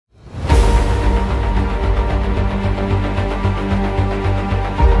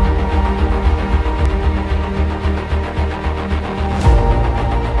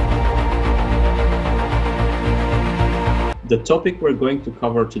The topic we're going to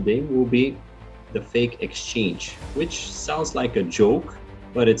cover today will be the fake exchange, which sounds like a joke,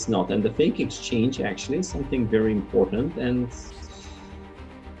 but it's not. And the fake exchange actually is something very important, and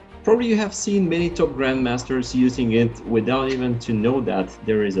probably you have seen many top grandmasters using it without even to know that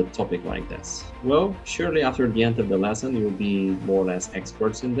there is a topic like this. Well, surely after the end of the lesson, you'll be more or less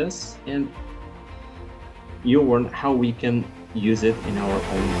experts in this, and you'll learn how we can use it in our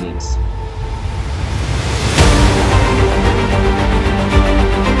own games.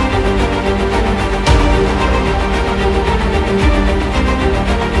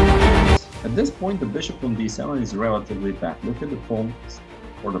 At this point, the bishop on d7 is relatively bad. Look at the pawns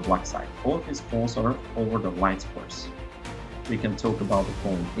for the black side. All of his pawns are over the light squares. We can talk about the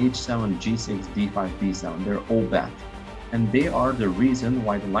pawn h7, g6, d5, d7. They're all bad. And they are the reason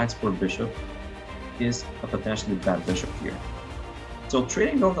why the light square bishop is a potentially bad bishop here. So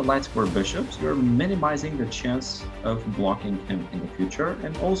trading off the light square bishops, you're minimizing the chance of blocking him in the future,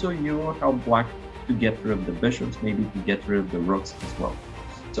 and also you will help black to get rid of the bishops, maybe to get rid of the rooks as well.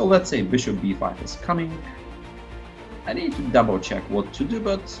 So let's say bishop b5 is coming. I need to double check what to do,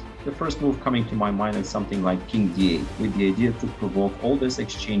 but the first move coming to my mind is something like king d8, with the idea to provoke all these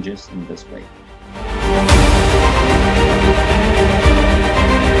exchanges in this way.